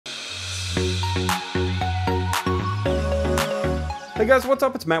Hey guys, what's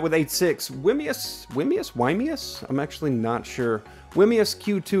up? It's Matt with 86. WiMiUS? I'm actually not sure. WiMiUS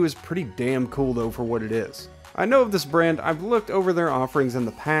Q2 is pretty damn cool though for what it is. I know of this brand, I've looked over their offerings in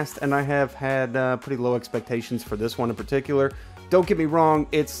the past, and I have had pretty low expectations for this one in particular. Don't get me wrong,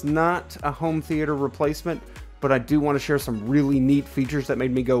 it's not a home theater replacement, but I do want to share some really neat features that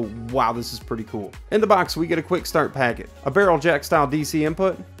made me go, wow, this is pretty cool. In the box, we get a quick start packet, a barrel jack style DC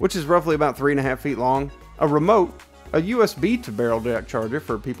input, which is roughly about 3.5 feet long, a remote, a USB to barrel jack charger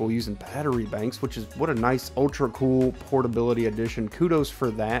for people using battery banks, which is what a nice ultra cool portability addition. Kudos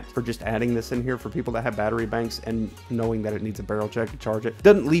for that, for just adding this in here for people that have battery banks and knowing that it needs a barrel jack to charge it.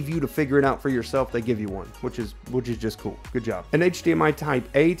 Doesn't leave you to figure it out for yourself, they give you one, which is just cool. Good job. An HDMI type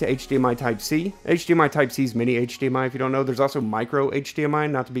A to HDMI type C. HDMI type C is mini HDMI if you don't know. There's also micro HDMI,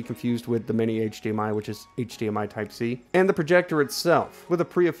 not to be confused with the mini HDMI, which is HDMI type C. And the projector itself with a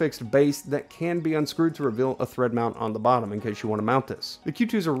pre-affixed base that can be unscrewed to reveal a thread mount on the bottom in case you want to mount this. The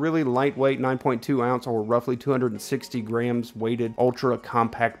Q2 is a really lightweight 9.2 ounce or roughly 260 grams weighted ultra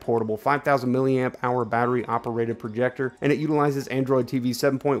compact portable 5000 milliamp hour battery operated projector, and it utilizes Android TV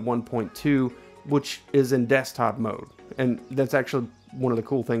 7.1.2, which is in desktop mode, and that's actually one of the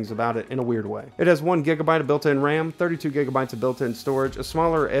cool things about it in a weird way. It has 1 GB of built-in RAM, 32 GB of built-in storage, a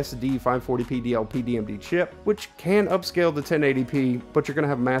smaller SD 540p DLP DMD chip, which can upscale to 1080p, but you're going to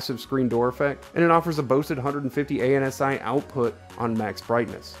have massive screen door effect, and it offers a boasted 150 ANSI output on max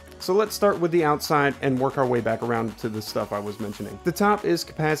brightness. So let's start with the outside and work our way back around to the stuff I was mentioning. The top is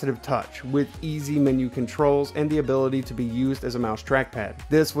capacitive touch with easy menu controls and the ability to be used as a mouse trackpad.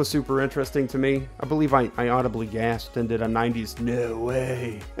 This was super interesting to me. I believe I audibly gasped and did a 90s no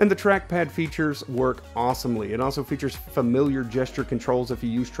way. And the trackpad features work awesomely. It also features familiar gesture controls if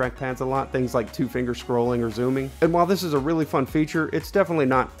you use trackpads a lot, things like 2-finger scrolling or zooming. And while this is a really fun feature, it's definitely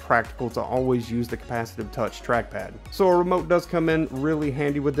not practical to always use the capacitive touch trackpad. So a remote does come in really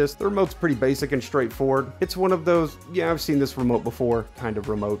handy with this. The remote's pretty basic and straightforward. It's one of those, yeah, I've seen this remote before kind of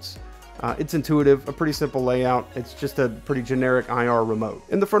remotes. It's intuitive, a pretty simple layout. It's just a pretty generic IR remote.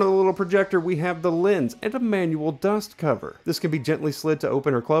 In the front of the little projector, we have the lens and a manual dust cover. This can be gently slid to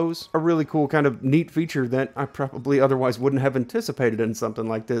open or close. A really cool kind of neat feature that I probably otherwise wouldn't have anticipated in something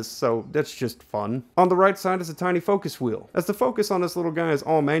like this, so that's just fun. On the right side is a tiny focus wheel. As the focus on this little guy is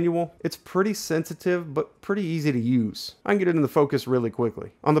all manual, it's pretty sensitive, but pretty easy to use. I can get it in the focus really quickly.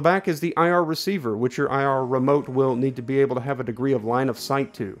 On the back is the IR receiver, which your IR remote will need to be able to have a degree of line of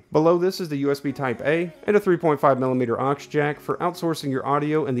sight to. Below this is the USB Type A and a 3.5mm aux jack for outsourcing your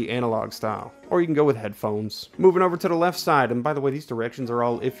audio in the analog style. Or you can go with headphones. Moving over to the left side, and by the way, these directions are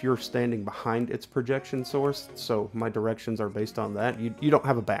all if you're standing behind its projection source, so my directions are based on that. You don't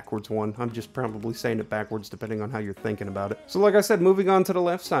have a backwards one. I'm just probably saying it backwards depending on how you're thinking about it. So like I said, moving on to the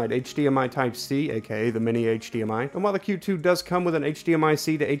left side, HDMI Type C, aka the mini HDMI. And while the Q2 does come with an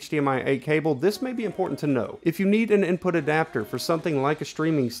HDMI-C to HDMI-A cable, this may be important to know. If you need an input adapter for something like a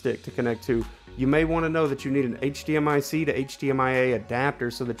streaming stick to connect to, you may want to know that you need an HDMI-C to HDMI-A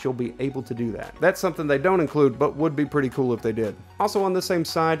adapter so that you'll be able to do that. That's something they don't include, but would be pretty cool if they did. Also on the same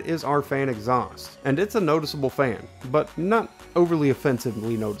side is our fan exhaust. And it's a noticeable fan, but not overly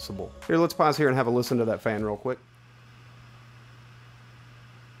offensively noticeable. Here, let's pause here and have a listen to that fan real quick.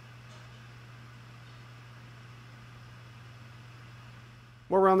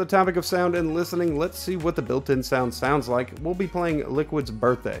 While we're on the topic of sound and listening, let's see what the built-in sound sounds like. We'll be playing Liquid's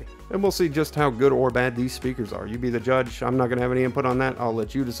Birthday, and we'll see just how good or bad these speakers are. You be the judge. I'm not going to have any input on that. I'll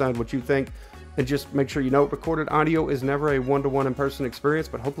let you decide what you think. And just make sure you know, recorded audio is never a one-to-one in-person experience,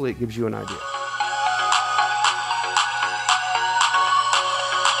 but hopefully it gives you an idea.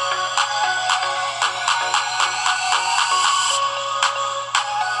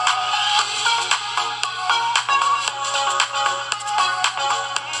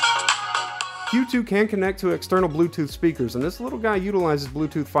 Q2 can connect to external Bluetooth speakers, and this little guy utilizes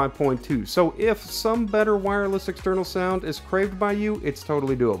Bluetooth 5.2, so if some better wireless external sound is craved by you, it's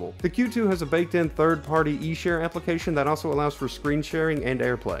totally doable. The Q2 has a baked-in third-party eShare application that also allows for screen sharing and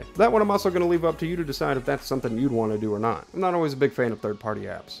AirPlay. That one I'm also going to leave up to you to decide if that's something you'd want to do or not. I'm not always a big fan of third-party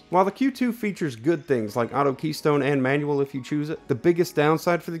apps. While the Q2 features good things like auto keystone and manual if you choose it, the biggest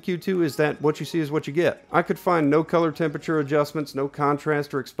downside for the Q2 is that what you see is what you get. I could find no color temperature adjustments, no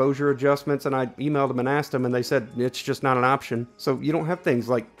contrast or exposure adjustments, and I emailed them and asked them, and they said it's just not an option. So you don't have things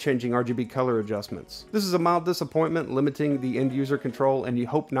like changing RGB color adjustments. This is a mild disappointment, limiting the end user control, and you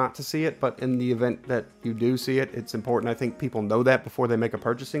hope not to see it, but in the event that you do see it, it's important. I think people know that before they make a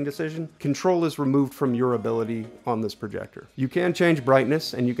purchasing decision. Control is removed from your ability on this projector. You can change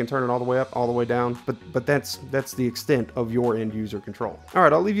brightness, and you can turn it all the way up, all the way down, but that's the extent of your end user control. All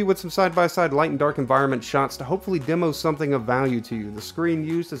right, I'll leave you with some side-by-side light and dark environment shots to hopefully demo something of value to you. The screen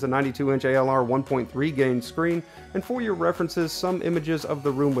used is a 92-inch ALR 1.3 gain screen, and for your references, some images of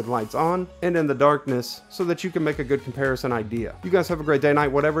the room with lights on and in the darkness so that you can make a good comparison idea. You guys have a great day,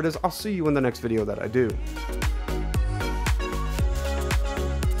 night, whatever it is. I'll see you in the next video that I do.